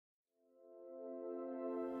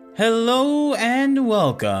Hello and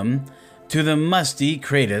welcome to the Musty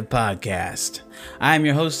Creative Podcast. I'm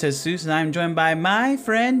your host, Jesus, and I'm joined by my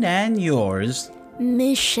friend and yours,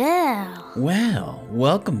 Michelle. Well,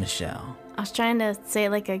 welcome, Michelle. I was trying to say it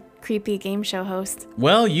like a creepy game show host.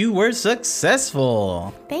 Well, you were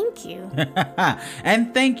successful. Thank you.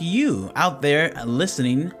 And thank you out there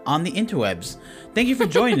listening on the interwebs. Thank you for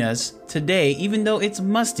joining us today, even though it's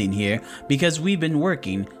musty in here, because we've been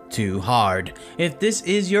working too hard. If this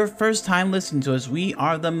is your first time listening to us, we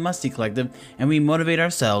are the Musty Collective, and we motivate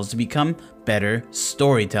ourselves to become better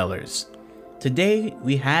storytellers. Today,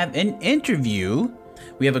 we have an interview.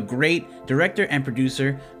 We have a great director and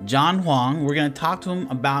producer, John Hwang. We're going to talk to him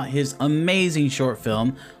about his amazing short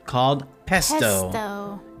film called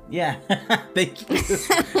Pesto. Yeah, thank you.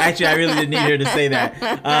 Actually, I really didn't need her to say that.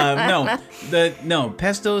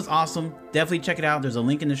 Pesto is awesome. Definitely check it out. There's a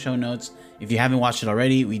link in the show notes. If you haven't watched it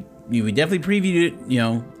already, we definitely previewed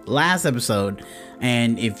it, last episode.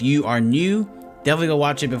 And if you are new, definitely go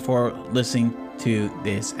watch it before listening to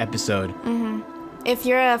this episode. Mm-hmm. If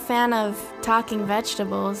you're a fan of talking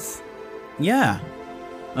vegetables. Yeah,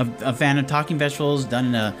 a fan of talking vegetables done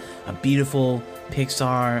in a beautiful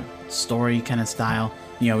Pixar story kind of style.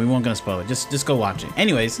 We won't gonna spoil it. Just go watch it.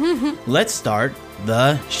 Anyways, let's start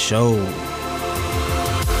the show.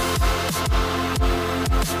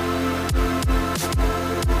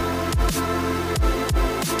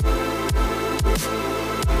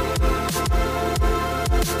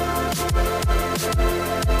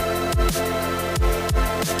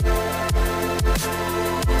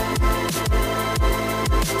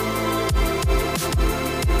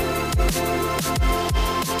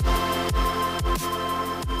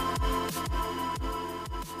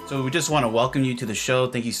 So we just want to welcome you to the show.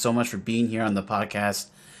 Thank you so much for being here on the podcast.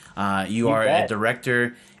 You are a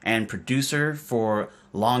director and producer for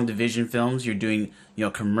long division films. You're doing,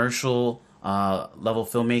 commercial level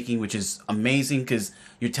filmmaking, which is amazing because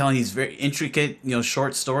you're telling these very intricate,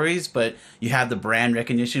 short stories, but you have the brand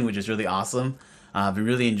recognition, which is really awesome. I've been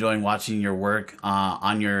really enjoying watching your work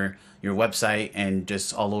on your website and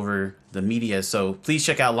just all over the media. So please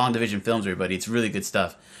check out Long Division Films, everybody. It's really good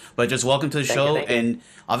stuff. But just welcome to the show. Thank you. And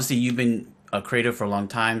obviously you've been a creator for a long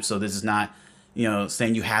time, so this is not,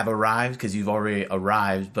 saying you have arrived, because you've already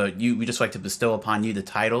arrived, but we just like to bestow upon you the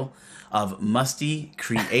title of Musty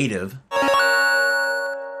Creative.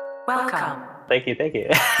 Welcome. Thank you.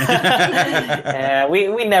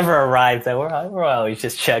 We never arrived, though. We're always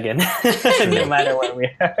just chugging, no matter where we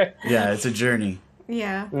are. Yeah, it's a journey.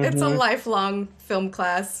 Yeah, It's a lifelong film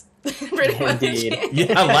class. Pretty much. Indeed.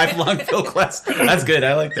 Yeah, lifelong film class. That's good.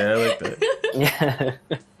 I like that. Yeah.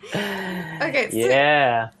 Okay, so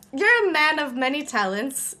Yeah. you're a man of many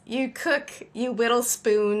talents. You cook, you whittle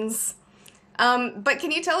spoons. But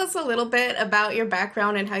can you tell us a little bit about your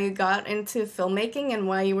background and how you got into filmmaking and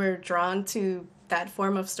why you were drawn to that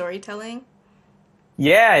form of storytelling?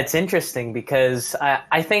 Yeah, it's interesting because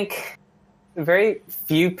I think very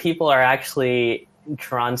few people are actually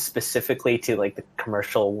drawn specifically to like the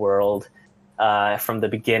commercial world from the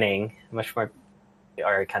beginning. Much more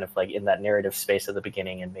are kind of like in that narrative space at the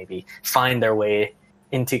beginning and maybe find their way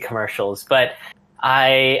into commercials. But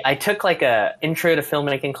I took like a intro to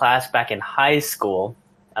filmmaking class back in high school,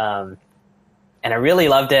 and I really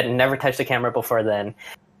loved it and never touched a camera before then.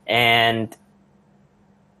 And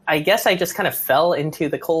I guess I just kind of fell into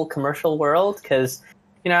the whole commercial world because,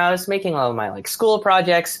 I was making all of my like school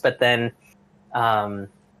projects, but then I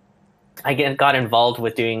got involved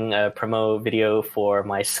with doing a promo video for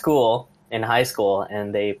my school in high school,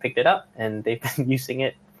 and they picked it up and they've been using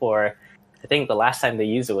it for, I think the last time they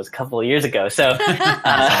used it was a couple of years ago. So,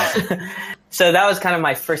 so that was kind of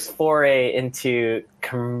my first foray into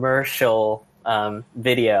commercial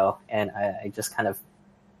video, and I just kind of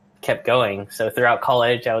kept going. So throughout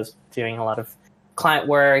college, I was doing a lot of client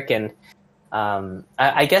work, and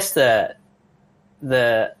I guess the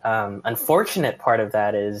unfortunate part of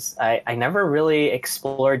that is I never really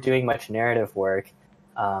explored doing much narrative work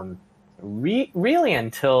really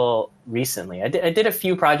until recently. I did a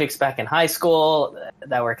few projects back in high school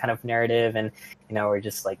that were kind of narrative, and we're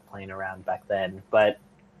just like playing around back then. But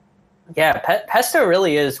yeah, Pesto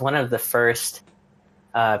really is one of the first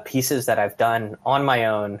pieces that I've done on my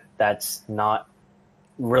own that's not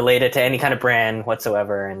related to any kind of brand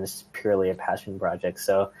whatsoever, and it's purely a passion project.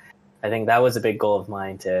 So I think that was a big goal of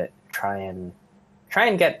mine, to try and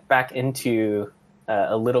get back into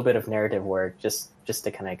a little bit of narrative work, just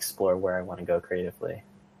to kind of explore where I want to go creatively.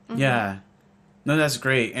 Mm-hmm. Yeah, no, that's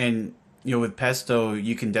great. And with Pesto,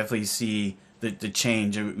 you can definitely see the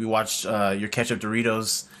change. We watched your ketchup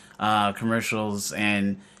Doritos commercials,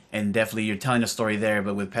 and and definitely you're telling a story there.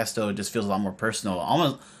 But with Pesto, it just feels a lot more personal.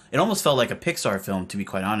 It almost felt like a Pixar film, to be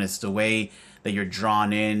quite honest. The way that you're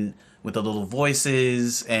drawn in with the little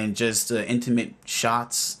voices and just intimate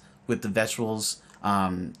shots with the vegetables.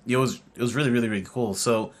 It was really, really, really cool.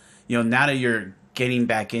 So, now that you're getting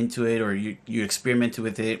back into it, or you experimented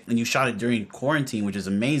with it, and you shot it during quarantine, which is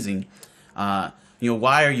amazing.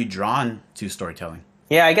 Why are you drawn to storytelling?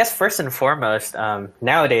 Yeah, I guess first and foremost,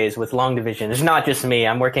 nowadays with Long Division, it's not just me.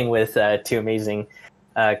 I'm working with two amazing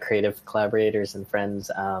creative collaborators and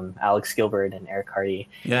friends, Alex Gilbert and Eric Hardy.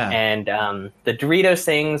 Yeah. And the Doritos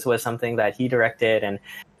things was something that he directed. And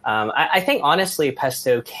I think, honestly,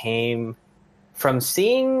 Pesto came from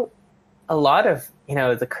seeing a lot of,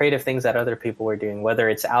 the creative things that other people were doing, whether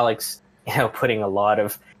it's Alex, putting a lot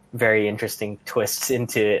of very interesting twists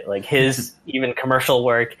into it, like his even commercial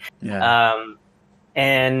work. Yeah.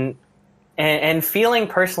 And feeling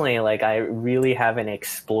personally like I really haven't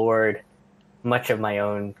explored much of my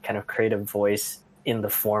own kind of creative voice in the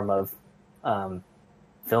form of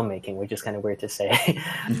filmmaking, which is kind of weird to say,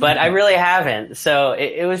 but I really haven't. So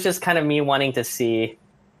it was just kind of me wanting to see,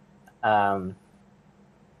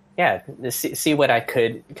 see what I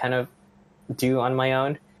could kind of do on my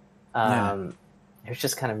own. It was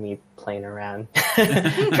just kind of me playing around,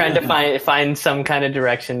 trying to find some kind of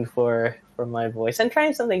direction for my voice and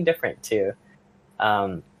trying something different too.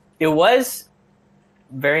 It was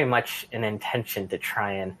very much an intention to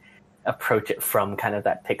try and approach it from kind of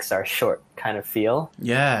that Pixar short kind of feel.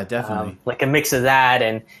 Yeah, definitely. Like a mix of that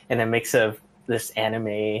and a mix of this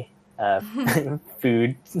anime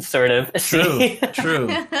food sort of scene. True.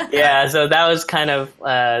 Yeah, so that was kind of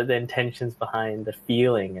the intentions behind the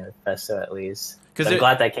feeling of Pesto, at least. I'm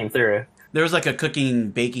glad that came through. There was like a cooking,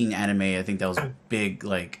 baking anime, I think that was big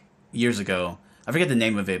like years ago. I forget the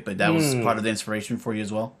name of it, but that was part of the inspiration for you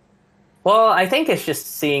as well? Well, I think it's just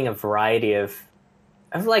seeing a variety of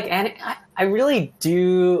like, and I really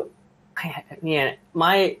do.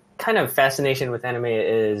 My kind of fascination with anime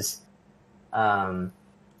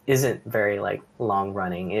isn't very like long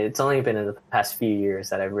running. It's only been in the past few years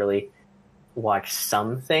that I've really watched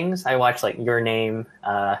some things. I watched like Your Name,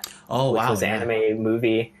 which was an anime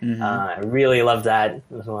movie. Mm-hmm. I really loved that. It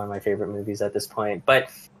was one of my favorite movies at this point.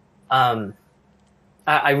 But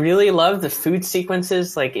I really love the food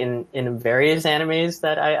sequences, like in various animes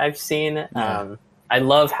that I've seen. Yeah. I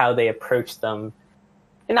love how they approach them,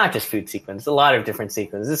 and not just food sequence, a lot of different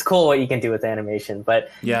sequences. It's cool what you can do with animation, but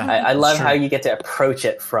I love how you get to approach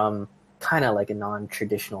it from kind of like a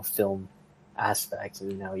non-traditional film aspect.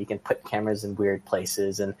 You can put cameras in weird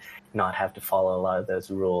places and not have to follow a lot of those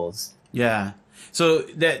rules. Yeah. So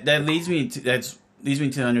that leads me to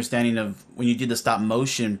the understanding of when you did the stop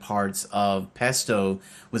motion parts of Pesto,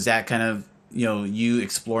 was that kind of, you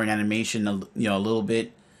exploring animation, a little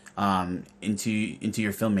bit into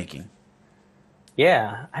your filmmaking?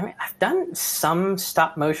 Yeah. I mean, I've done some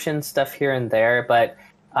stop motion stuff here and there, but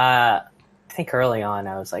I think early on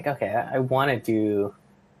I was like, okay, I want to do,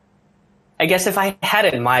 I guess if I had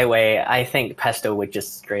it my way, I think Pesto would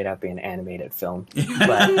just straight up be an animated film.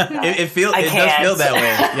 But it does feel that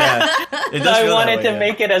way. Yeah, it does. I wanted to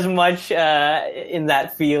make it as much in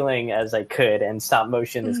that feeling as I could, and stop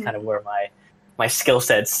motion is kind of where my skill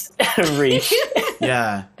sets reach.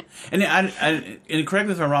 Yeah, and correct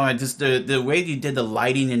me if I'm wrong. Just the way you did the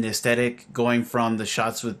lighting and the aesthetic, going from the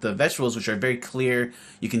shots with the vegetables, which are very clear,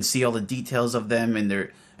 you can see all the details of them and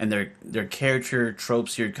their character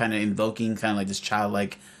tropes. You're kind of invoking kind of like this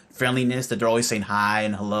childlike friendliness that they're always saying hi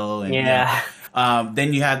and hello. And,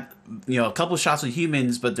 then you have a couple shots with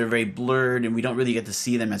humans, but they're very blurred and we don't really get to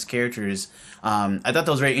see them as characters. I thought that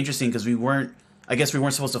was very interesting because we weren't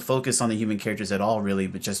supposed to focus on the human characters at all, really,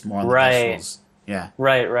 but just more on the vegetables. Yeah.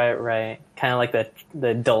 Right. Kind of like the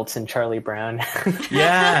adults in Charlie Brown.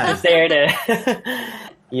 Yeah. It's there to.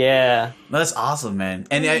 Yeah. That's awesome, man.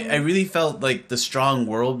 And I really felt like the strong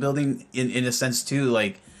world building in a sense too,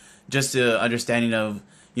 like just the understanding of,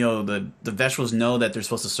 the vegetables know that they're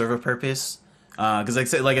supposed to serve a purpose.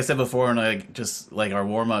 Because like I said before, and like just like our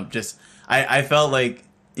warm up, I felt like,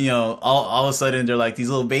 all of a sudden they're like these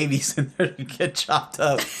little babies and they get chopped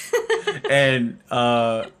up. And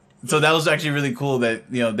so that was actually really cool that,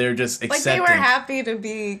 they're just accepting. Like they were happy to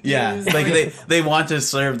be used. Yeah, like they want to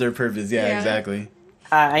serve their purpose. Yeah. Exactly.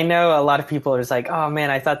 I know a lot of people are just like, oh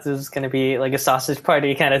man, I thought this was going to be like a sausage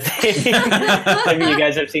party kind of thing. Maybe you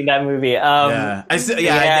guys have seen that movie. I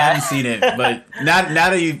haven't seen it, but now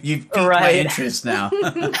that you've piqued my interest now.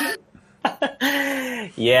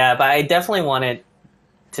 Yeah, but I definitely wanted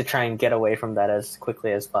to try and get away from that as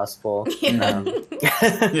quickly as possible. Yeah.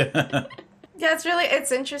 Yeah,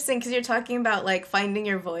 it's interesting because you're talking about like finding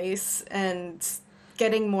your voice and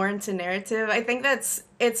getting more into narrative. I think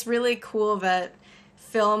it's really cool that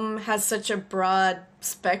film has such a broad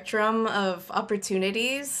spectrum of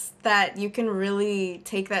opportunities that you can really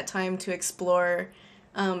take that time to explore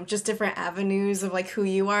just different avenues of like who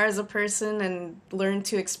you are as a person and learn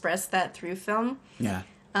to express that through film. Yeah.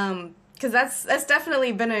 Because that's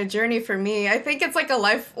definitely been a journey for me. I think it's like a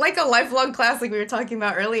lifelong class, like we were talking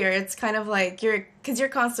about earlier. It's kind of like you're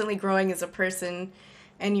constantly growing as a person,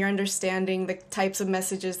 and you're understanding the types of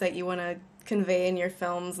messages that you want to convey in your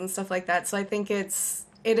films and stuff like that. So I think it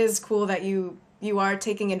is cool that you are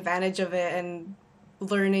taking advantage of it and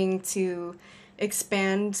learning to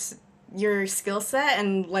expand your skill set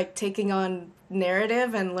and like taking on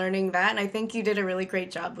narrative and learning that. And I think you did a really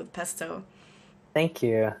great job with Pesto. Thank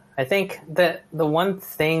you. I think that the one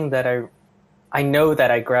thing that I know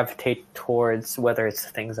that I gravitate towards, whether it's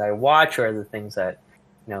the things I watch or the things that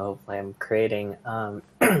I'm creating,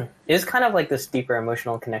 is kind of like this deeper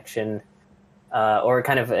emotional connection, or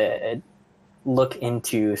kind of a look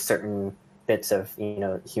into certain bits of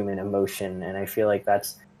human emotion, and I feel like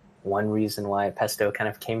that's one reason why Pesto kind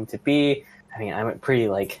of came to be. I mean, I'm pretty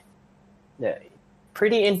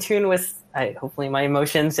in tune with hopefully my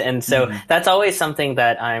emotions, and so that's always something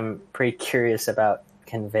that I'm pretty curious about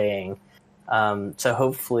conveying. So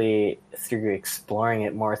hopefully through exploring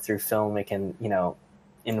it more through film, it can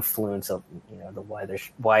influence the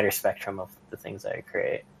wider spectrum of the things that I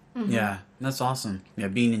create. Yeah, that's awesome. Yeah,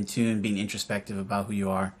 being in tune, being introspective about who you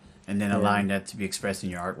are, and then allowing that to be expressed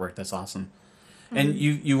in your artwork. That's awesome. And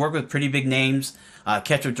you work with pretty big names.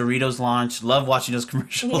 Ketchup Doritos launch. Love watching those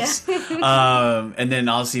commercials. Yeah. And then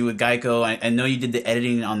obviously with Geico, I know you did the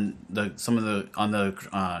editing on the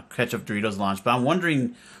Ketchup Doritos launch. But I'm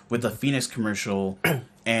wondering with the Phoenix commercial,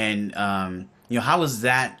 and how was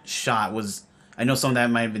that shot? I know some of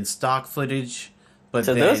that might have been stock footage, but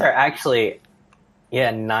so those are actually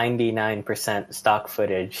 99% stock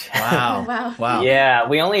footage. Wow. Wow. Yeah,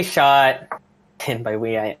 we only shot, and by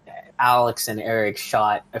we, Alex and Eric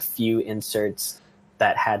shot a few inserts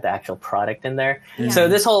that had the actual product in there. Yeah. So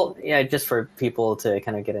this whole, just for people to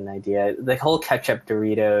kind of get an idea, the whole Ketchup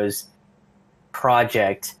Doritos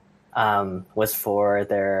project was for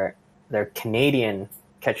their Canadian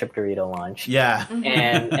Ketchup Dorito launch. Yeah.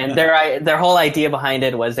 And their whole idea behind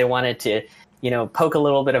it was they wanted to poke a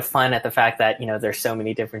little bit of fun at the fact that there's so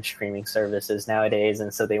many different streaming services nowadays,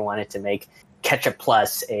 and so they wanted to make Ketchup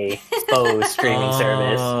Plus a faux streaming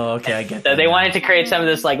service. Oh, okay, I get that. So they wanted to create some of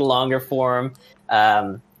this like longer form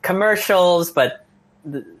commercials, but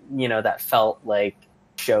that felt like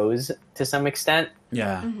shows to some extent.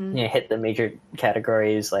 Yeah. Hit the major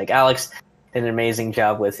categories. Like Alex did an amazing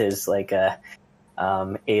job with his like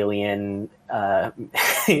alien.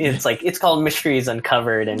 It's called Mysteries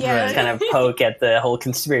Uncovered, and kind of poke at the whole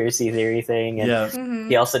conspiracy theory thing.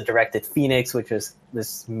 And he also directed Phoenix, which was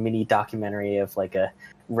this mini documentary of like a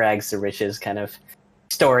rags to riches kind of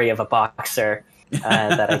story of a boxer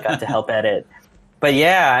that I got to help edit. But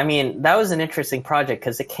yeah, I mean, that was an interesting project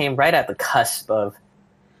because it came right at the cusp of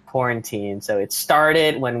quarantine. So it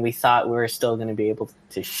started when we thought we were still going to be able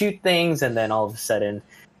to shoot things, and then all of a sudden,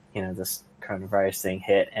 this coronavirus thing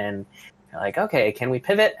hit, and like, okay, can we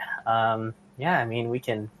pivot? I mean, we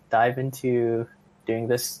can dive into doing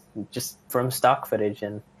this just from stock footage,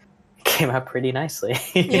 and it came out pretty nicely.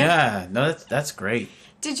 Yeah, no, that's great.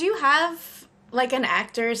 Did you have like an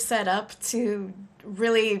actor set up to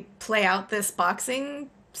really play out this boxing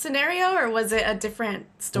scenario, or was it a different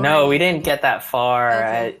story? No, we didn't get that far.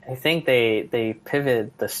 Okay. I think they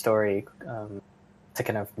pivoted the story to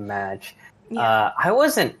kind of match. Yeah. I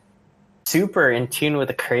wasn't super in tune with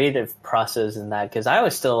the creative process in that because I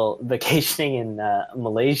was still vacationing in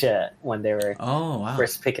Malaysia when they were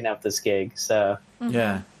first picking up this gig. So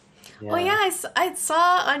yeah. Well, yeah, I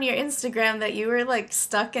saw on your Instagram that you were like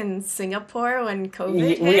stuck in Singapore when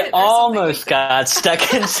COVID hit. We almost got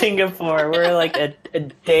stuck in Singapore. We're like a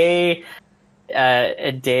day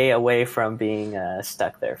away from being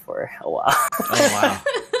stuck there for a while. Oh wow!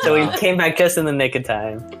 So we came back just in the nick of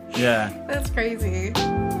time. Yeah, that's crazy.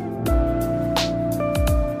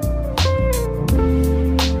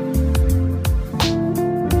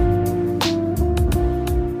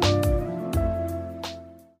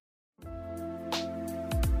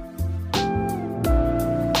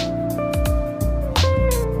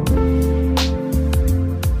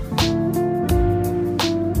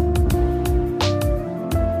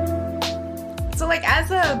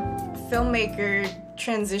 Filmmaker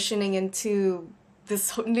transitioning into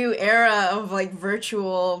this new era of like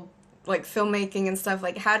virtual like filmmaking and stuff,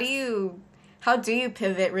 like how do you how do you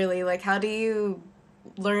pivot really? Like, how do you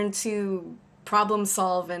learn to problem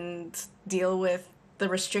solve and deal with the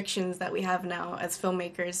restrictions that we have now as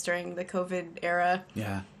filmmakers during the COVID era?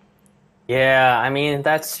 Yeah. Yeah, I mean,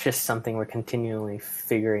 that's just something we're continually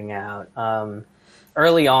figuring out.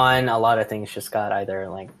 Early on, a lot of things just got either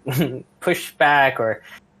like pushed back or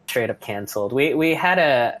straight up canceled. We had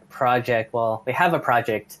a project, well, we have a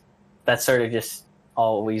project that's sort of just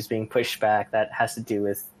always being pushed back that has to do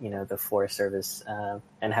with, the Forest Service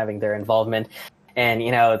and having their involvement. And,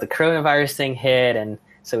 the coronavirus thing hit, and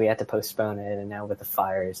so we had to postpone it. And now with the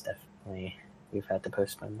fires, definitely we've had to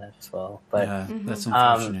postpone that as well. But yeah, that's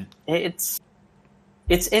unfortunate.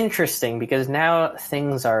 It's interesting because now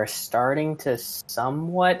things are starting to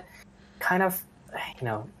somewhat kind of, I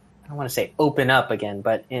don't want to say open up again,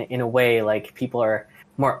 but in a way, like people are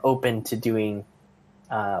more open to doing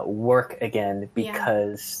work again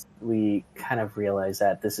because we kind of realize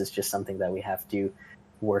that this is just something that we have to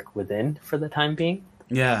work within for the time being.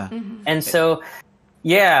 Yeah. And so,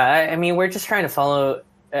 yeah, I mean, we're just trying to follow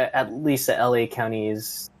at least the LA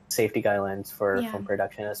County's safety guidelines for film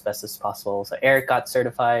production as best as possible. So Eric got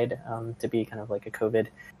certified to be kind of like a COVID,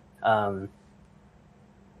 I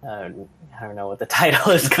don't know what the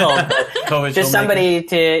title is called, but COVID just filmmaker. somebody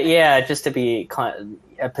to, just to be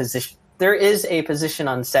a position. There is a position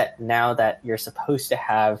on set now that you're supposed to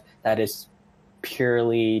have that is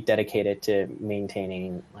purely dedicated to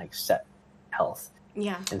maintaining like set health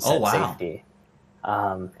and set safety.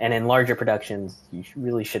 And in larger productions, you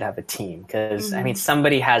really should have a team because I mean,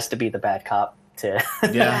 somebody has to be the bad cop to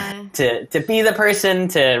to be the person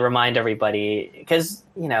to remind everybody, because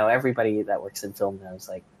everybody that works in film knows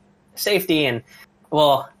like safety and,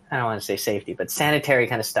 well, I don't want to say safety, but sanitary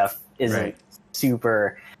kind of stuff isn't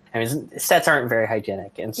super. I mean, sets aren't very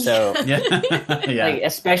hygienic, and so like,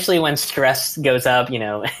 especially when stress goes up,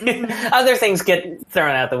 other things get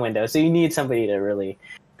thrown out the window. So you need somebody to really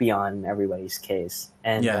be on everybody's case.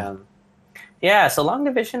 And so Long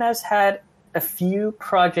Division has had a few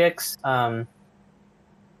projects that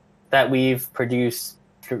we've produced,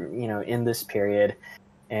 in this period.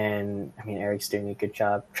 And I mean, Eric's doing a good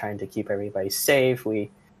job trying to keep everybody safe. We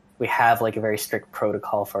have like a very strict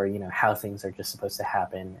protocol for, how things are just supposed to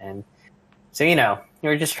happen. And so,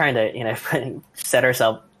 we're just trying to, set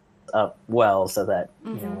ourselves up well so that,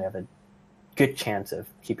 we have a good chance of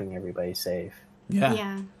keeping everybody safe.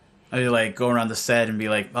 Yeah. Are you like go around the set and be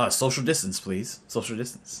like, oh, social distance, please. Social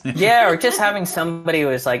distance. Yeah. Or just having somebody who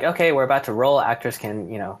is like, okay, we're about to roll. Actors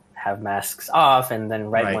can, have masks off. And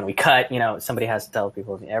then when we cut, somebody has to tell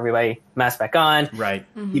people, everybody mask back on. Right.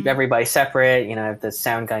 Keep everybody separate. If the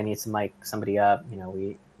sound guy needs to mic somebody up,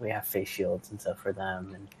 we have face shields and stuff for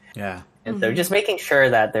them. And so just making sure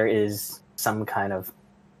that there is some kind of,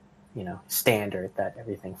 standard that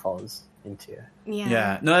everything falls into.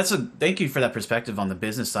 Yeah. No, thank you for that perspective on the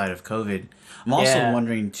business side of COVID. I'm also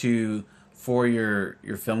wondering too, for your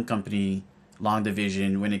film company, Long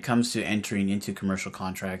Division, when it comes to entering into commercial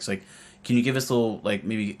contracts, like, can you give us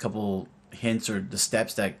maybe a couple hints or the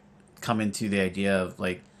steps that come into the idea of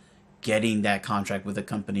like getting that contract with a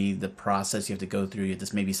company, the process you have to go through? You have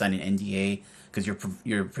to maybe sign an NDA because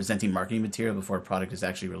you're presenting marketing material before a product is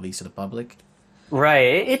actually released to the public.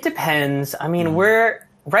 Right. It depends. I mean, we're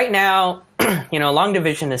right now, Long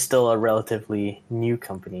Division is still a relatively new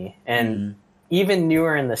company, and even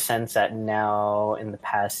newer in the sense that now in the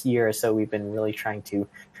past year or so, we've been really trying to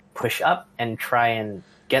push up and try and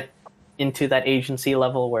get into that agency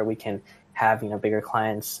level where we can have, bigger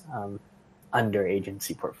clients under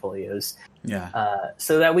agency portfolios.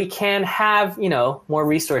 So that we can have, more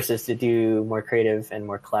resources to do more creative and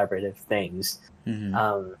more collaborative things,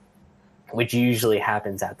 which usually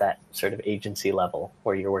happens at that sort of agency level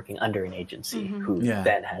where you're working under an agency who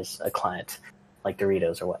then has a client like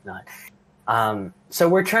Doritos or whatnot. So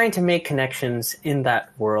we're trying to make connections in that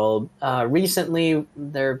world. Recently,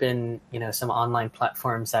 there have been, some online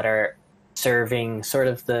platforms that are serving sort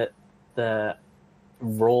of the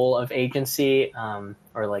role of agency,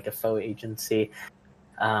 or like a faux agency.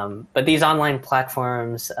 But these online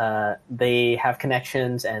platforms, they have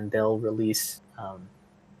connections and they'll release,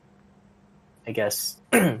 I guess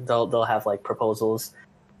they'll have like proposals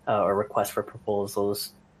or requests for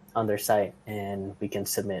proposals on their site, and we can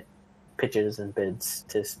submit pitches and bids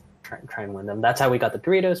to try and win them. That's how we got the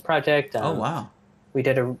Doritos project. Oh, wow. We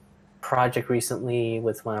did a project recently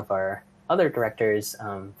with one of our other directors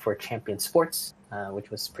for Champion Sports,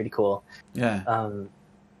 which was pretty cool. So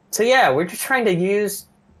yeah, we're just trying to use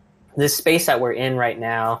this space that we're in right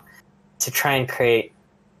now to try and create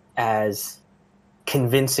as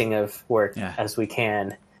convincing of work as we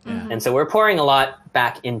can. Yeah. And so we're pouring a lot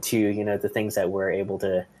back into, you know, the things that we're able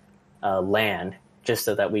to land, just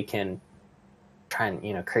so that we can try and,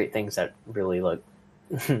 you know, create things that really look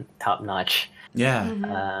top notch.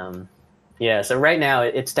 Yeah. Yeah, so right now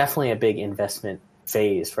it's definitely a big investment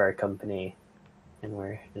phase for our company, and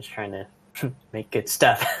we're just trying to make good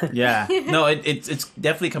stuff. Yeah. No, it's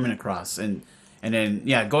definitely coming across, and then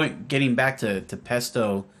yeah, getting back to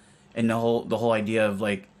Pesto, and the whole idea of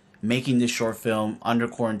like making this short film under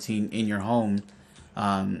quarantine in your home.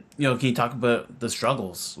 You know, can you talk about the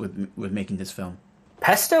struggles with making this film?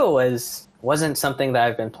 Pesto wasn't something that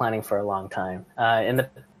I've been planning for a long time. In the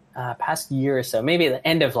past year or so, maybe at the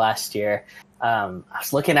end of last year, I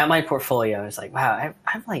was looking at my portfolio and I was like, wow,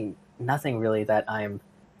 I'm like nothing really that I'm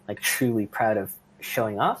like truly proud of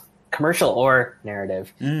showing off, commercial or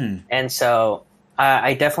narrative. And so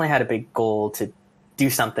I definitely had a big goal to do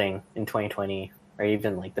something in 2020, or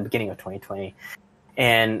even like the beginning of 2020.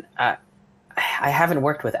 And I haven't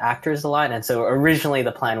worked with actors a lot. And so originally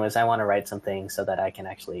the plan was I want to write something so that I can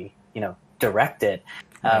actually, you know, direct it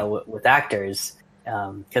with actors.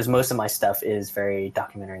 Because most of my stuff is very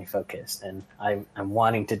documentary focused, and I'm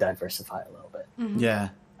wanting to diversify a little bit. Yeah.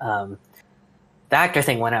 The actor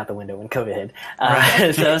thing went out the window when COVID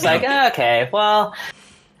hit. So I was like, okay, well,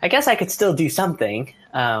 I guess I could still do something.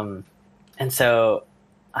 And so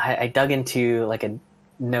I dug into like a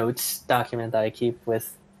notes document that I keep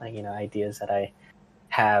with, like, you know, ideas that I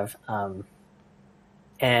have.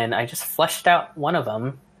 And I just fleshed out one of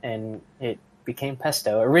them, and it became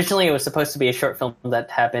Pesto. Originally, it was supposed to be a short film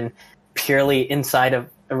that happened purely inside of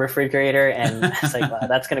a refrigerator, and I was like, wow,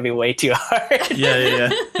 that's going to be way too hard.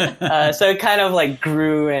 Yeah. So it kind of like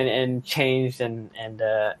grew and changed and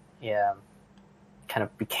kind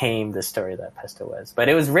of became the story that Pesto was. But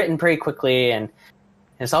it was written pretty quickly, and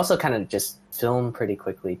it's also kind of just filmed pretty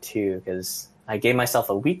quickly too, because I gave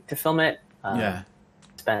myself a week to film it.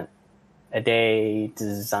 Spent a day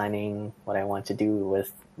designing what I want to do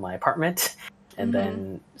with my apartment, and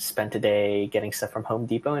then spent a day getting stuff from Home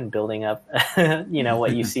Depot and building up, you know,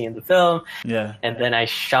 what you see in the film. Yeah. And then I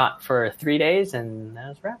shot for 3 days, and that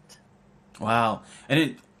was wrapped. Wow.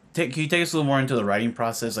 And can you take us a little more into the writing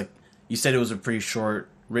process? Like you said, it was a pretty short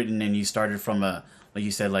written, and you started from like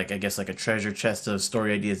you said, like I guess like a treasure chest of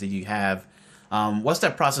story ideas that you have. What's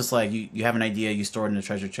that process like? You have an idea, you store it in a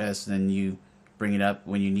treasure chest, and then you bring it up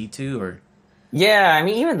when you need to, or? Yeah, I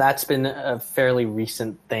mean, even that's been a fairly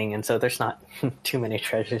recent thing, and so there's not too many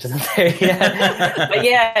treasures in there yet. But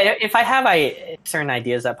yeah, if I have certain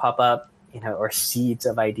ideas that pop up, you know, or seeds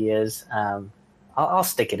of ideas, I'll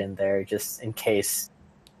stick it in there just in case,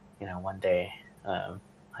 you know, one day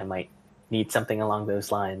I might need something along those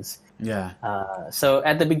lines. Yeah. So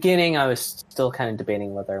at the beginning, I was still kind of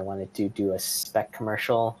debating whether I wanted to do a spec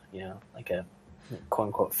commercial, you know, like a quote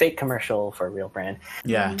unquote fake commercial for a real brand.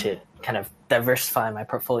 Yeah. To kind of diversify my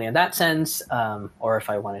portfolio in that sense, or if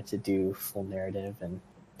I wanted to do full narrative and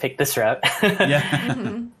pick this route.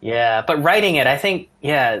 Yeah. Yeah, but writing it, I think,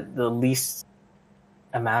 the least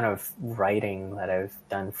amount of writing that I've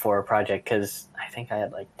done for a project, because I think I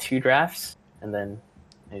had like 2 drafts, and then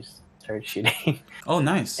I just started shooting. Oh,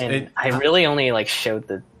 nice. And I really only like showed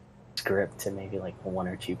the script to maybe like 1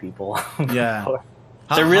 or 2 people. Yeah.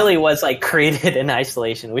 So it really was like created in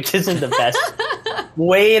isolation, which isn't the best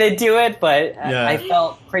way to do it, but I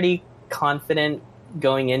felt pretty confident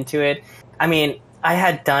going into it. I mean, I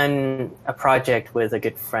had done a project with a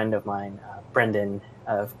good friend of mine, Brendan,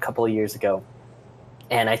 a couple of years ago.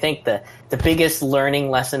 And I think the biggest learning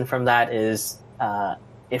lesson from that is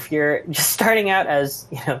if you're just starting out as,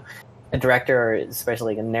 you know, a director, or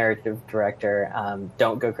especially a narrative director,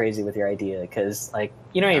 don't go crazy with your idea, because like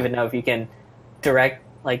you don't even know if you can direct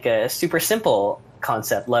like a super simple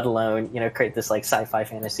concept, let alone, you know, create this like sci-fi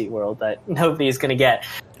fantasy world that nobody's gonna get.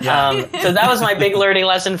 So that was my big learning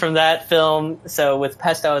lesson from that film. So with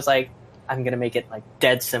Pesto, I was like, I'm gonna make it like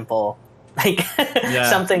dead simple, like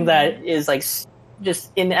something that is like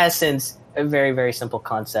just in essence a very, very simple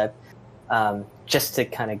concept, just to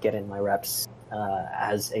kind of get in my reps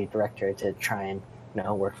as a director, to try and, you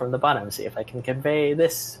know, work from the bottom, see if I can convey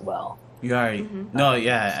this well. You already no,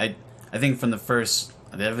 yeah. I think from the first,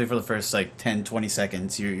 definitely for the first like 10-20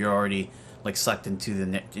 seconds, you're already like sucked into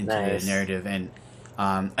the narrative. And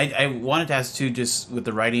I wanted to ask too, just with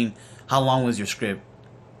the writing, how long was your script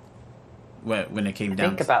when it came down? I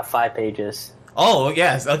think about 5 pages. Oh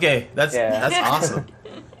yes, okay, that's awesome.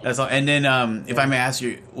 That's all. And then if I may ask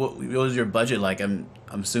you, what was your budget like? I'm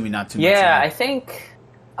assuming not too much. Yeah, I think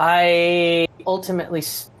I ultimately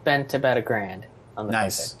spent about $1,000 on the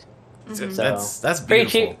project. So That's pretty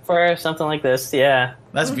beautiful. cheap for something like this. Yeah.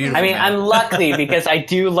 That's beautiful. I mean, man. I'm lucky because I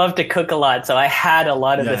do love to cook a lot, so I had a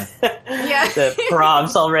lot of Yeah. the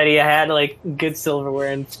props already. I had like good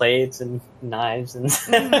silverware and plates and knives and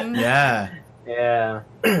Yeah, yeah.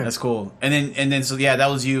 that's cool. And then so yeah, that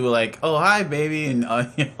was you like, oh hi baby, and all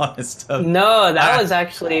that stuff. No, that Ah. was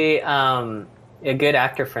actually a good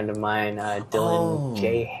actor friend of mine, Dylan Oh.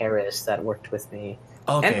 J. Harris, that worked with me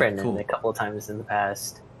Okay, and Brendan cool. a couple of times in the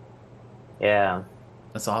past. Yeah,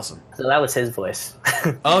 That's awesome. so that was his voice.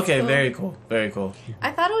 Okay, Cool. very cool. Very cool.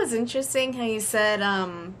 I thought it was interesting how you said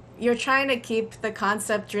you're trying to keep the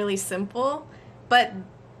concept really simple, but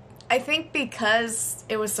I think because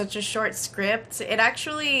it was such a short script,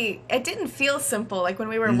 it didn't feel simple. Like when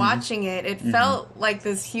we were watching it, it felt like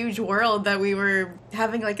this huge world that we were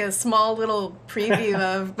having like a small little preview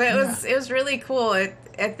of. But it was really cool.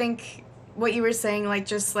 I think what you were saying, like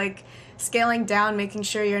just like scaling down, making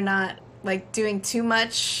sure you're not like doing too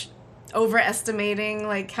much, overestimating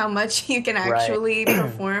like how much you can actually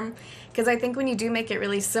perform. Because I think when you do make it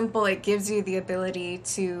really simple, it gives you the ability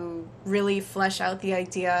to really flesh out the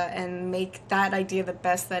idea and make that idea the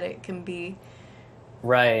best that it can be.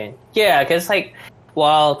 Right. Yeah, because like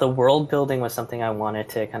while the world building was something I wanted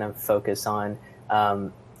to kind of focus on,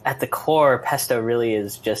 at the core, Pesto really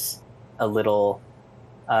is just a little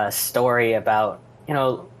story about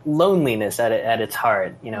loneliness at its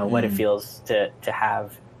heart. What it feels to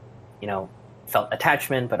have felt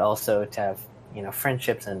attachment, but also to have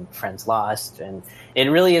friendships and friends lost, and it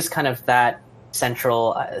really is kind of that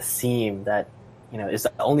central theme that is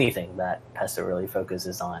the only thing that Pesto really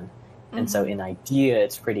focuses on. And so in idea,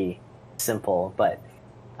 it's pretty simple, but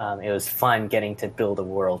it was fun getting to build a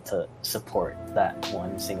world to support that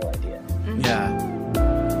one single idea. Yeah.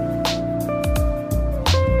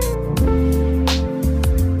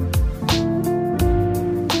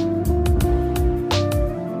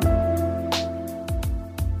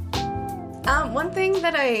 One thing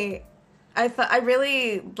that I thought I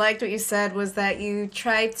really liked what you said was that you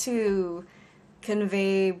tried to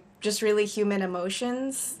convey just really human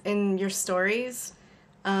emotions in your stories.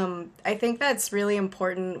 I think that's really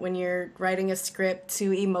important when you're writing a script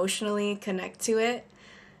to emotionally connect to it.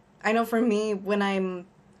 I know for me, when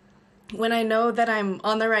I know that I'm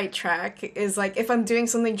on the right track is like if I'm doing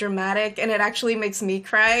something dramatic and it actually makes me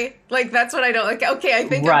cry, like that's what I don't like. Okay, I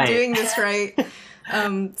think I'm doing this right.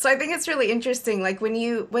 So I think it's really interesting, like when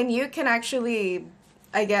you can actually,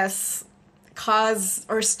 I guess, cause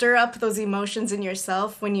or stir up those emotions in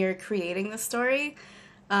yourself when you're creating the story.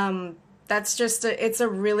 That's just it's a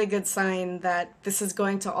really good sign that this is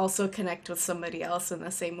going to also connect with somebody else in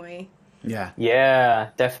the same way.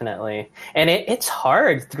 Yeah, definitely. And it's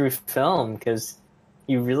hard through film because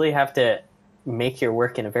you really have to make your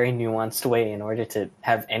work in a very nuanced way in order to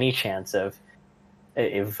have any chance of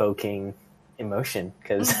evoking emotion.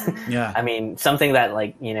 Because I mean, something that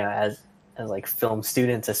like as like film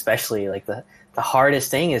students especially, like the hardest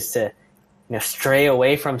thing is to stray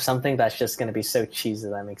away from something that's just going to be so cheesy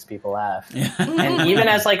that makes people laugh. And even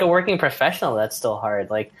as like a working professional, that's still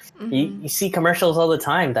hard. Like you see commercials all the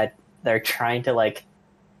time that they're trying to like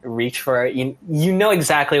reach for you know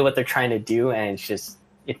exactly what they're trying to do, and it's just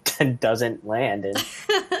it doesn't land,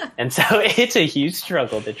 and so it's a huge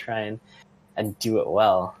struggle to try and do it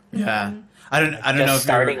well. Yeah. I don't Just know if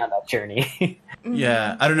starting on that journey.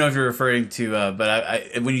 Yeah, I don't know if you're referring to, but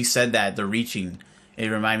I when you said that the reaching, it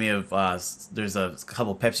reminded me of there's a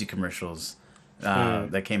couple Pepsi commercials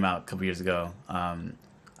that came out a couple years ago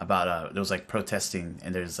about there was like protesting,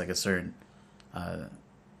 and there's like a certain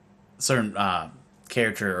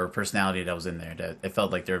character or personality that was in there that it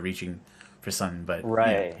felt like they're reaching for something, but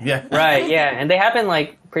Right. yeah. Right, yeah, and they happen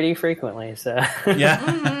like pretty frequently, so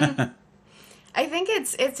Yeah. I think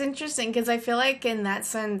it's interesting because I feel like in that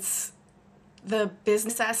sense, the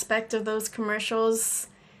business aspect of those commercials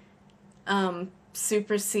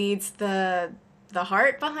supersedes the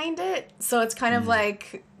heart behind it. So it's kind of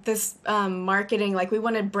like this marketing, like we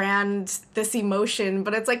want to brand this emotion,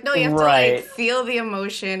 but it's like no, you have to like feel the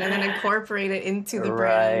emotion and then incorporate it into the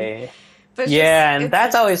brand. But and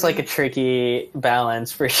that's always like a tricky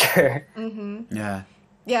balance for sure.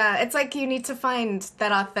 Yeah, it's like you need to find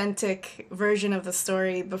that authentic version of the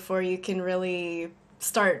story before you can really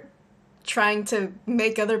start trying to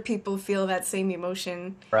make other people feel that same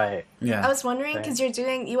emotion. Right. Yeah. I was wondering, because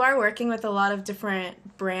you are working with a lot of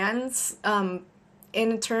different brands,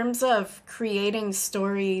 in terms of creating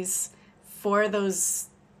stories for those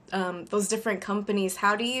different companies,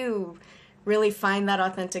 how do you really find that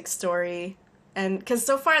authentic story? And because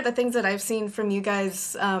so far the things that I've seen from you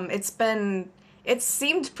guys, it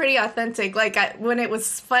seemed pretty authentic. Like when it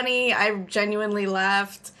was funny, I genuinely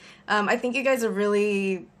laughed. I think you guys are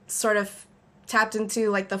really sort of tapped into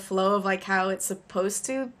like the flow of like how it's supposed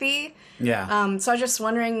to be. Yeah. So I was just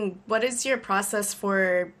wondering, what is your process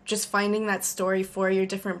for just finding that story for your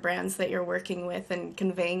different brands that you're working with and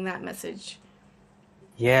conveying that message?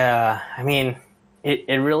 Yeah, I mean,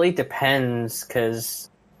 it really depends because,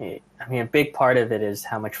 I mean, a big part of it is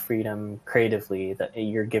how much freedom creatively that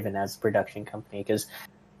you're given as a production company. Because,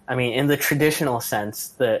 I mean, in the traditional sense,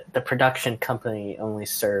 the production company only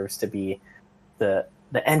serves to be the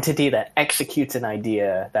entity that executes an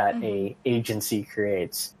idea that a agency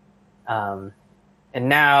creates. And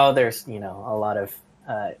now there's, you know, a lot of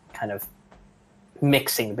kind of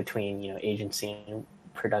mixing between, you know, agency and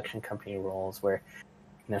production company roles where,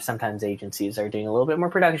 you know, sometimes agencies are doing a little bit more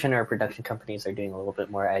production or production companies are doing a little bit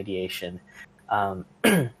more ideation.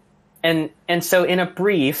 And so in a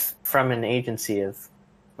brief from an agency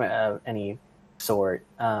of any sort,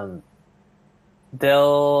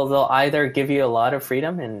 they'll either give you a lot of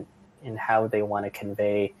freedom in how they want to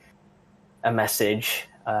convey a message,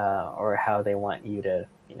 or how they want you to,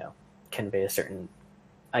 you know, convey a certain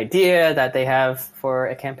idea that they have for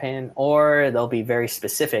a campaign, or they'll be very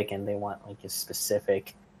specific and they want like a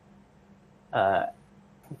specific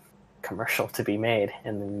commercial to be made,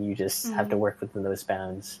 and then you just have to work within those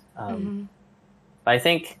bounds. But I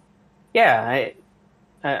think, yeah,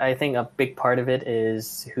 I think a big part of it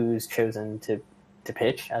is who's chosen to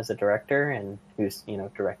pitch as a director and who's, you know,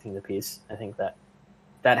 directing the piece. I think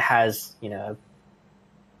that has, you know,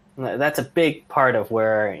 that's a big part of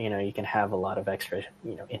where, you know, you can have a lot of extra,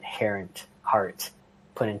 you know, inherent heart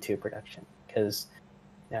put into a production, because,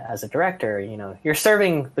 you know, as a director, you know, you're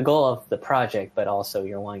serving the goal of the project, but also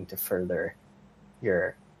you're wanting to further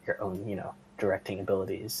your own, you know, directing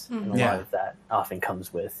abilities, and a lot of that often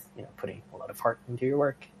comes with, you know, putting a lot of heart into your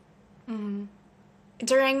work.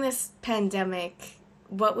 During this pandemic,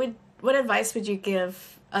 what advice would you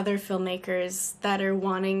give other filmmakers that are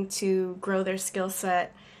wanting to grow their skill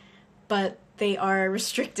set, but they are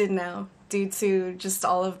restricted now due to just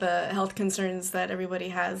all of the health concerns that everybody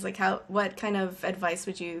has? Like, what kind of advice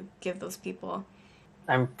would you give those people?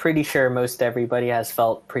 I'm pretty sure most everybody has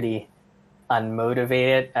felt pretty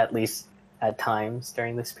unmotivated, at least at times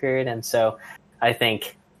during this period. And so I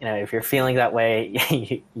think, you know, if you're feeling that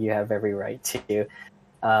way, you have every right to.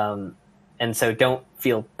 And so don't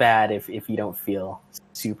feel bad if you don't feel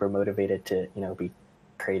super motivated to, you know, be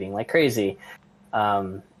creating like crazy.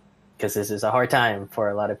 Because this is a hard time for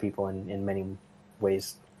a lot of people in many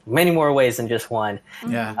ways, many more ways than just one.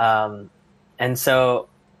 Yeah. And so,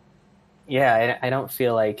 yeah, I don't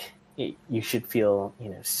feel like you should feel, you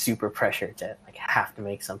know, super pressured to like have to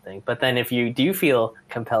make something. But then if you do feel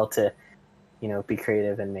compelled to, you know, be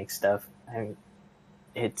creative and make stuff, I mean,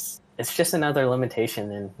 it's just another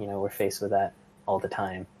limitation, and, you know, we're faced with that all the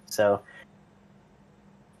time. So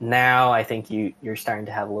now I think you're starting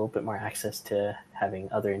to have a little bit more access to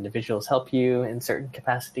having other individuals help you in certain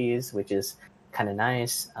capacities, which is kind of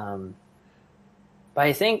nice. But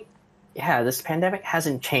I think, yeah, this pandemic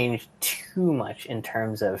hasn't changed too much in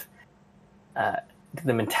terms of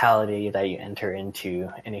the mentality that you enter into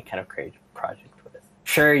any kind of creative project with.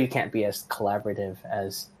 Sure, you can't be as collaborative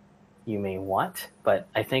as you may want, but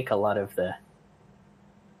I think a lot of the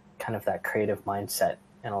kind of that creative mindset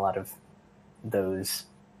and a lot of those,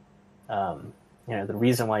 you know, the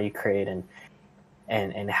reason why you create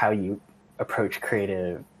and how you approach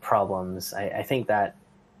creative problems, I think that,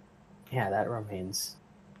 yeah, that remains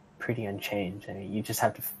pretty unchanged. I mean, you just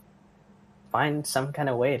have to find some kind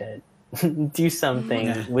of way to do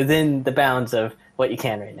something within the bounds of what you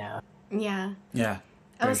can right now. Yeah. Yeah.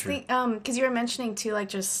 I was thinking, because you were mentioning too, like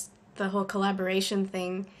just the whole collaboration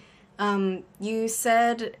thing. You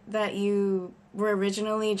said that you were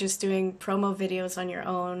originally just doing promo videos on your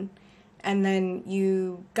own, and then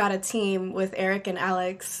you got a team with Eric and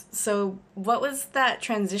Alex. So what was that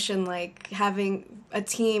transition like, having a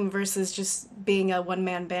team versus just being a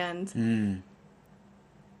one-man band?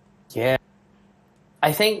 Yeah.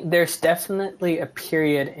 I think there's definitely a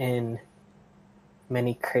period in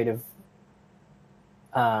many creative...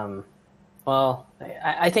 well,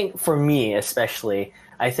 I think for me especially,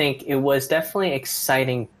 I think it was definitely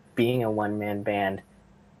exciting being a one-man band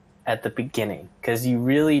at the beginning, because you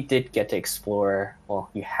really did get to explore, well,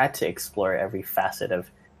 you had to explore every facet of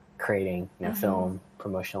creating, you know, film,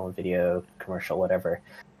 promotional video, commercial, whatever.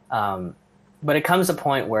 But it comes a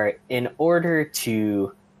point where in order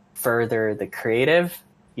to further the creative,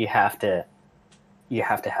 you have to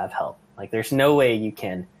have help. Like, there's no way you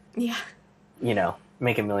can, you know,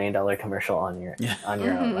 make $1 million commercial on your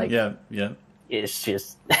own. Like, it's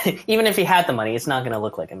just even if he had the money, it's not going to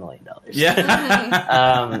look like $1 million.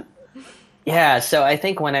 Yeah. Yeah, so I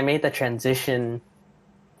think when I made the transition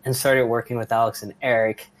and started working with Alex and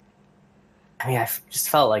Eric, I mean, just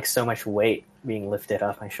felt like so much weight being lifted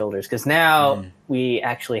off my shoulders because now we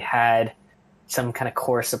actually had some kind of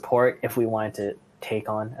core support if we wanted to take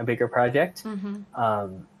on a bigger project.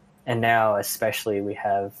 And now, especially, we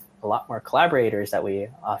have a lot more collaborators that we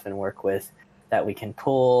often work with that we can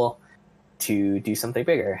pull to do something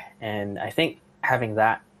bigger. And I think having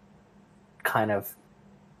that kind of,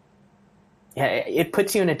 it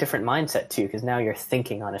puts you in a different mindset too, because now you're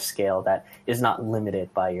thinking on a scale that is not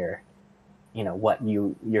limited by your, what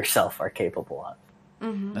you yourself are capable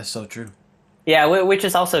of. That's so true. Yeah, which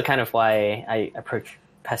is also kind of why I approach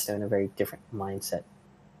pesto in a very different mindset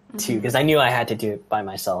too, because I knew I had to do it by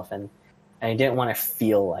myself, and I didn't want to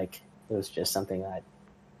feel like it was just something that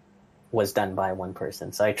was done by one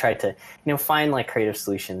person. So I tried to, find like creative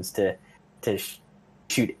solutions to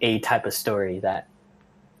shoot a type of story that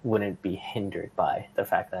wouldn't be hindered by the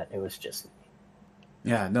fact that it was just me.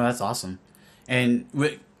 Yeah, no, that's awesome. And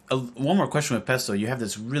one more question with pesto. You have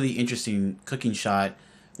this really interesting cooking shot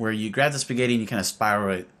where you grab the spaghetti and you kind of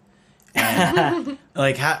spiral it. And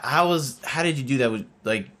like, how did you do that? With,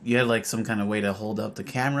 like, you had like some kind of way to hold up the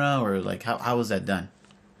camera, or like how was that done?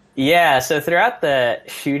 Yeah, so throughout the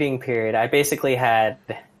shooting period, I basically had,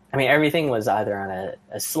 everything was either on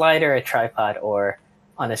a slider, a tripod, or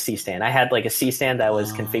on a C-stand. I had like a C-stand that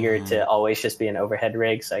was configured to always just be an overhead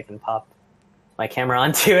rig, so I can pop my camera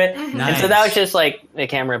onto it. Nice. And so that was just like the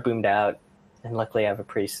camera boomed out, and luckily I have a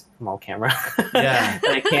pretty small camera that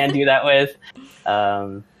I can do that with.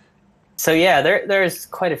 So yeah, there's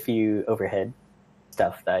quite a few overhead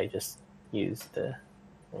stuff that I just used the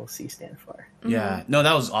little C-stand for. Yeah, no,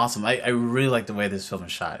 that was awesome. I really like the way this film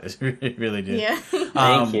is shot. It really did. Yeah.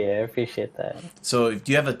 Thank you. I appreciate that. So,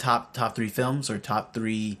 do you have a top 3 films or top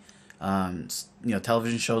 3,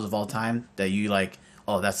 television shows of all time that you like?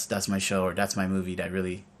 Oh, that's my show, or that's my movie that I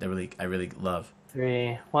really love.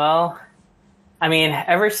 3. Well,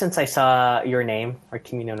 ever since I saw Your Name, or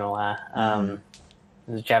Kimi no No wa,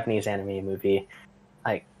 it was a Japanese anime movie.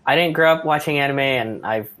 Like, I didn't grow up watching anime, and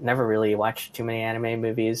I've never really watched too many anime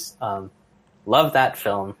movies. Love that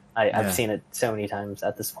film. I've seen it so many times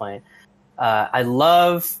at this point. I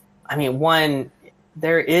love, one,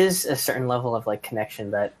 there is a certain level of like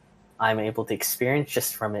connection that I'm able to experience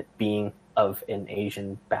just from it being of an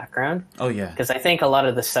Asian background. Oh yeah. Because I think a lot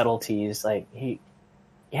of the subtleties, like, you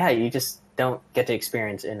just don't get to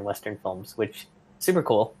experience in Western films, which is super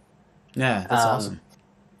cool. Yeah, that's awesome.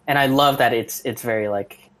 And I love that it's very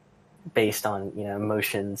like based on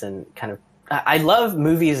emotions and kind of. I love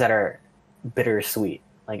movies that are bittersweet.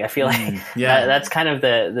 Like, I feel like that's kind of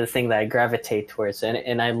the thing that I gravitate towards,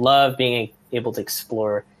 and I love being able to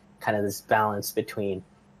explore kind of this balance between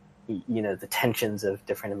the tensions of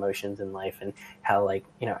different emotions in life, and how like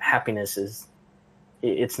happiness is,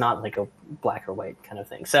 it's not like a black or white kind of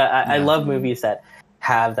thing. So I love movies that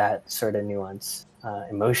have that sort of nuance,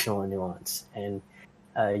 emotional nuance, and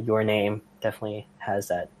Your Name definitely has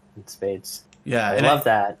that in spades. Yeah, I love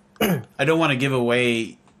that. I don't want to give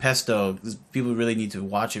away pesto because people really need to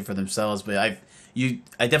watch it for themselves, but I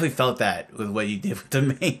definitely felt that with what you did with the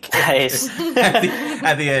main character. Nice.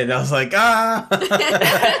 at the end, I was like,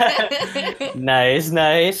 Nice.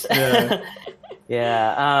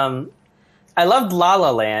 Yeah. I loved La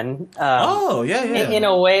La Land. In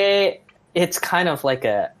a way, it's kind of like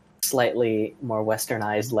a slightly more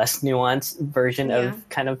westernized, less nuanced version of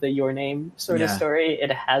kind of the Your Name sort of story.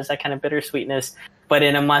 It has that kind of bittersweetness, but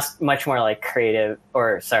in a much more like creative,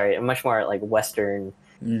 a much more like Western,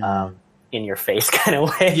 in your face kind of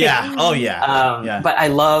way. Yeah. Oh yeah. But I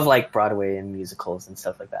love like Broadway and musicals and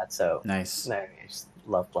stuff like that. So nice. I just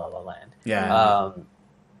love La La Land. Yeah.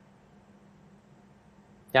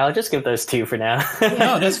 Yeah, I'll just give those 2 for now.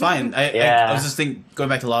 No, that's fine. I was just going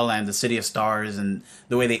back to La La Land, the City of Stars, and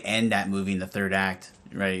the way they end that movie in the 3rd act.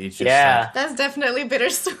 Right? It's just That's definitely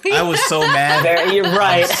bittersweet. I was so mad. You're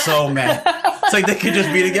right. I was so mad. It's like they could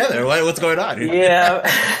just be together. What's going on? Yeah.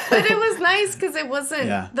 But it was nice because it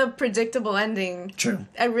wasn't the predictable ending. True.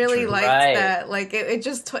 I really liked that. Like, it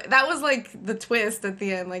just, that was like the twist at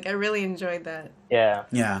the end. Like, I really enjoyed that. Yeah.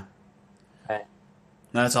 Yeah. Right.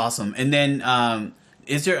 That's awesome. And then,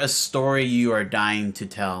 is there a story you are dying to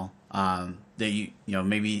tell that you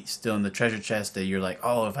maybe still in the treasure chest that you're like,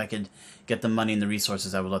 oh, if I could get the money and the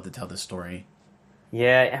resources, I would love to tell this story?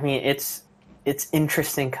 Yeah, it's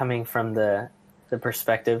interesting coming from the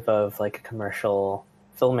perspective of like a commercial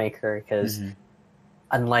filmmaker, because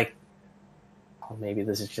unlike maybe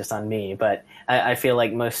this is just on me, but I feel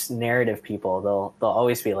like most narrative people, they'll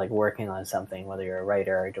always be like working on something, whether you're a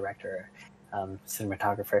writer or a director,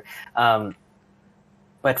 cinematographer.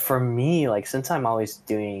 But for me, like, since I'm always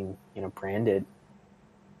doing, branded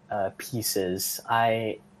pieces,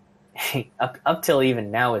 I up till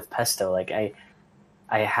even now with Pesto, like I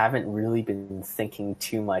haven't really been thinking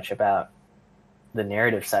too much about the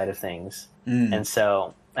narrative side of things. And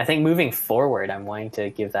so I think moving forward, I'm wanting to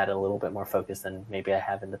give that a little bit more focus than maybe I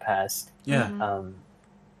have in the past. Yeah.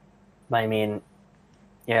 But I mean,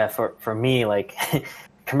 yeah, for me, like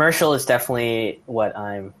commercial is definitely what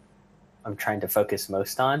I'm trying to focus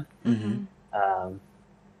most on.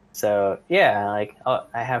 So yeah, like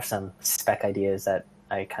I have some spec ideas that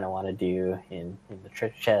I kind of want to do in the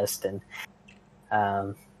treasure chest, and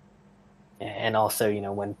also,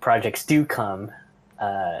 when projects do come,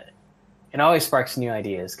 it always sparks new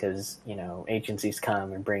ideas because, agencies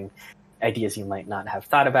come and bring ideas you might not have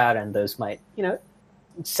thought about, and those might,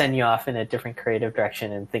 send you off in a different creative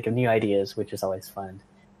direction and think of new ideas, which is always fun.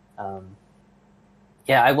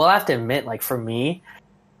 Yeah, I will have to admit, like, for me,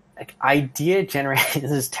 like, idea generation,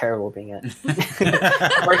 this is terrible being a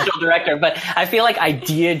commercial director, but I feel like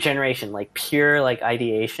idea generation, like pure like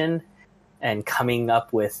ideation and coming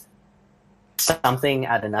up with something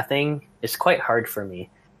out of nothing is quite hard for me.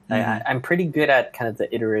 I'm pretty good at kind of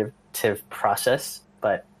the iterative process,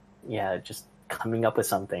 but yeah, just coming up with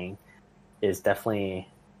something is definitely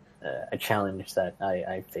a challenge that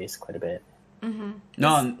I face quite a bit.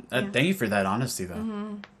 No, thank you for that honesty,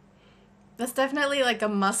 though. That's definitely like a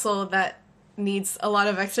muscle that needs a lot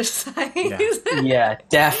of exercise. Yeah,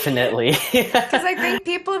 definitely. Because I think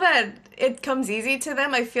people that it comes easy to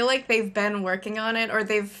them, I feel like they've been working on it, or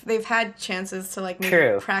they've had chances to like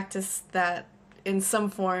maybe practice that in some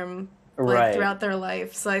form like throughout their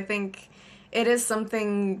life. So I think it is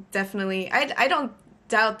something definitely. I don't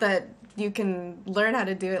doubt that you can learn how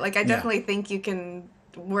to do it. Like I definitely think you can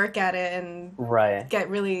work at it and get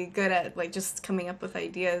really good at like just coming up with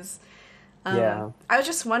ideas. I was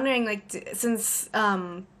just wondering, like, since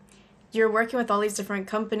you're working with all these different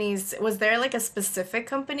companies, was there like a specific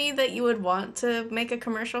company that you would want to make a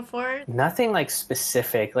commercial for? Nothing like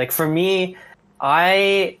specific. Like for me,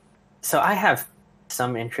 I have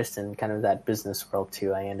some interest in kind of that business world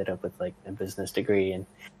too. I ended up with like a business degree in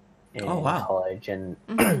college, and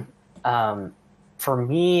for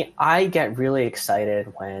me, I get really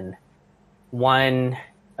excited when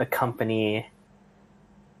a company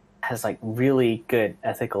has like really good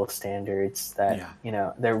ethical standards that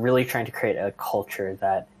they're really trying to create a culture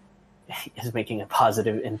that is making a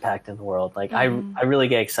positive impact in the world. Like I really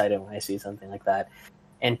get excited when I see something like that.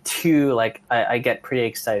 And two, like I get pretty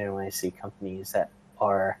excited when I see companies that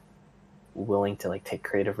are willing to like take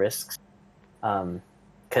creative risks,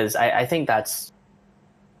 because I think that's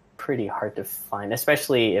pretty hard to find,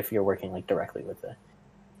 especially if you're working like directly with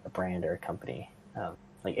a brand or a company.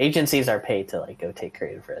 Like agencies are paid to like go take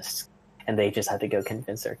creative risks, and they just have to go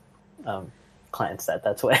convince their clients that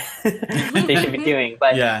that's what they should be doing.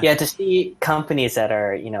 But to see companies that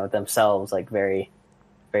are themselves like very,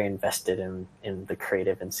 very invested in the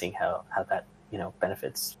creative and seeing how that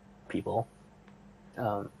benefits people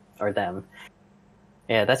or them,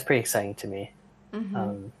 that's pretty exciting to me.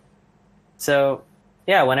 So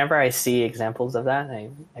yeah, whenever I see examples of that,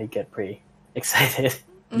 I get pretty excited.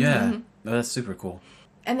 Yeah, that's super cool.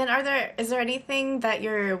 And then is there anything that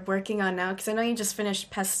you're working on now? Because I know you just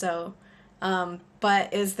finished Pesto,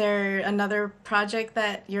 but is there another project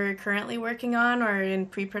that you're currently working on or in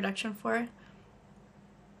pre-production for?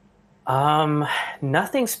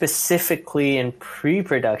 Nothing specifically in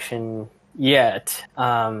pre-production yet.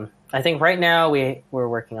 I think right now we're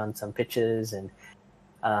working on some pitches and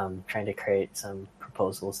trying to create some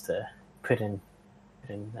proposals to put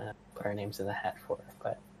our names in the hat for.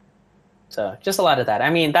 But so just a lot of that. I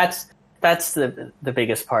mean, that's the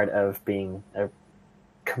biggest part of being a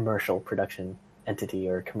commercial production entity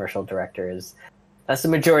or commercial director is that's the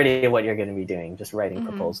majority of what you're going to be doing, just writing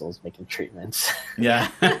proposals, making treatments. Yeah.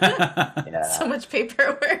 So much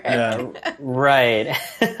paperwork. Yeah. Right.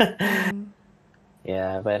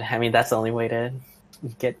 Yeah, but I mean, that's the only way to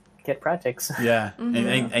get projects. Yeah,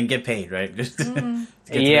 and get paid, right? Just get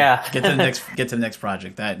to the next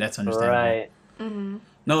project. That's understandable. Right.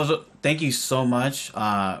 No, so thank you so much.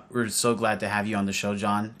 We're so glad to have you on the show,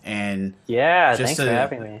 John. And thanks for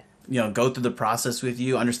having me. Go through the process with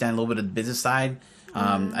you, understand a little bit of the business side.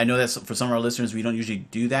 I know that for some of our listeners, we don't usually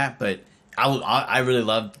do that, but I really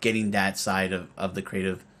love getting that side of the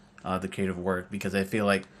creative work, because I feel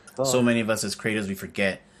like so many of us as creatives, we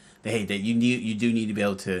forget that you do need to be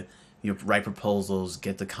able to write proposals,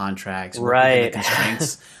 get the contracts, work right? within the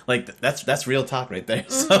constraints. Like that's real talk right there.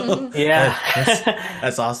 So yeah,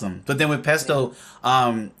 that's awesome. But then with Pesto,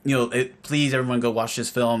 please everyone go watch this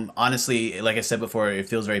film. Honestly, like I said before, it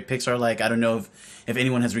feels very Pixar-like. I don't know if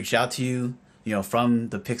anyone has reached out to you, from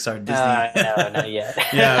the Pixar Disney. No, not yet.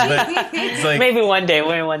 Yeah, but it's like maybe one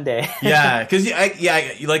day. Yeah, because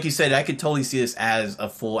like you said, I could totally see this as a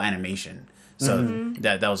full animation. So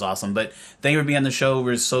that was awesome. But thank you for being on the show.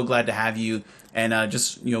 We're so glad to have you, and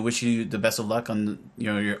just wish you the best of luck on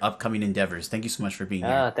your upcoming endeavors. Thank you so much for being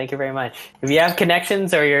here. Thank you very much. If you have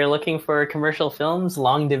connections or you're looking for commercial films,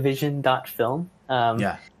 longdivision.film.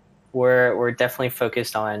 We're definitely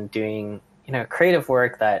focused on doing creative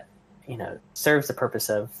work that serves the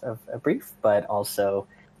purpose of a brief, but also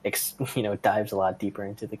dives a lot deeper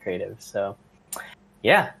into the creative. So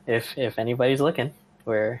yeah, if anybody's looking,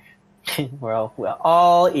 we're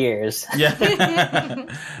all ears. Yeah.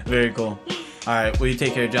 Very cool. All right. Well, you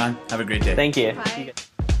take care, John. Have a great day. Thank you. Bye.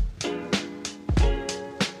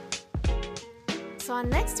 So on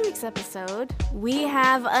next week's episode, we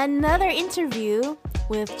have another interview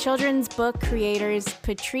with children's book creators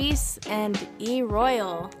Patrice and E.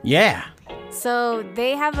 Royal. Yeah. So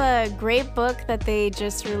they have a great book that they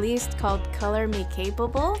just released called Color Me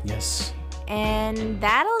Capable. Yes. And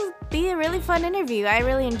that'll be a really fun interview. I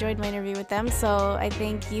really enjoyed my interview with them, so I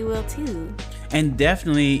think you will too. And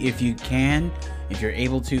definitely, if you're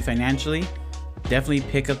able to financially, definitely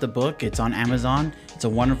pick up the book. It's on Amazon. It's a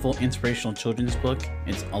wonderful, inspirational children's book.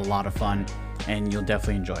 It's a lot of fun, and you'll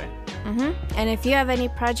definitely enjoy it. And if you have any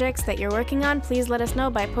projects that you're working on, please let us know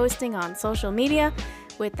by posting on social media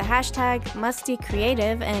with the hashtag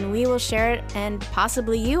MustyCreative, and we will share it and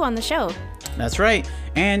possibly you on the show. That's right.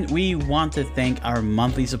 And we want to thank our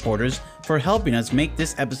monthly supporters for helping us make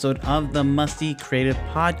this episode of the Musty Creative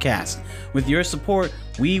Podcast. With your support,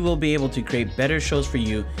 we will be able to create better shows for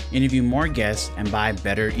you, interview more guests, and buy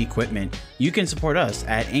better equipment. You can support us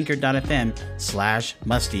at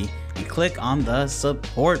anchor.fm/musty and click on the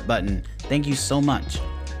support button. Thank you so much.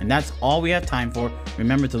 And that's all we have time for.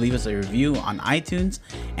 Remember to leave us a review on iTunes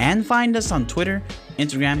and find us on Twitter,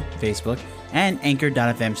 Instagram, Facebook, and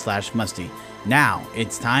anchor.fm/musty. Now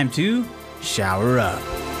it's time to shower up.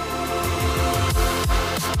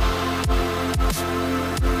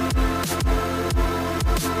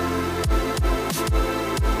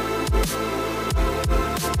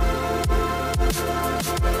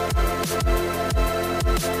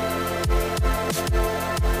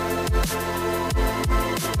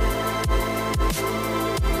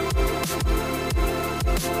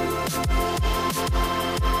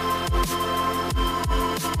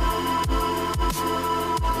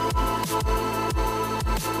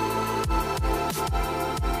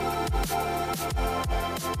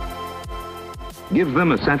 Gives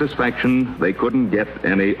them a satisfaction they couldn't get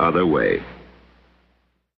any other way.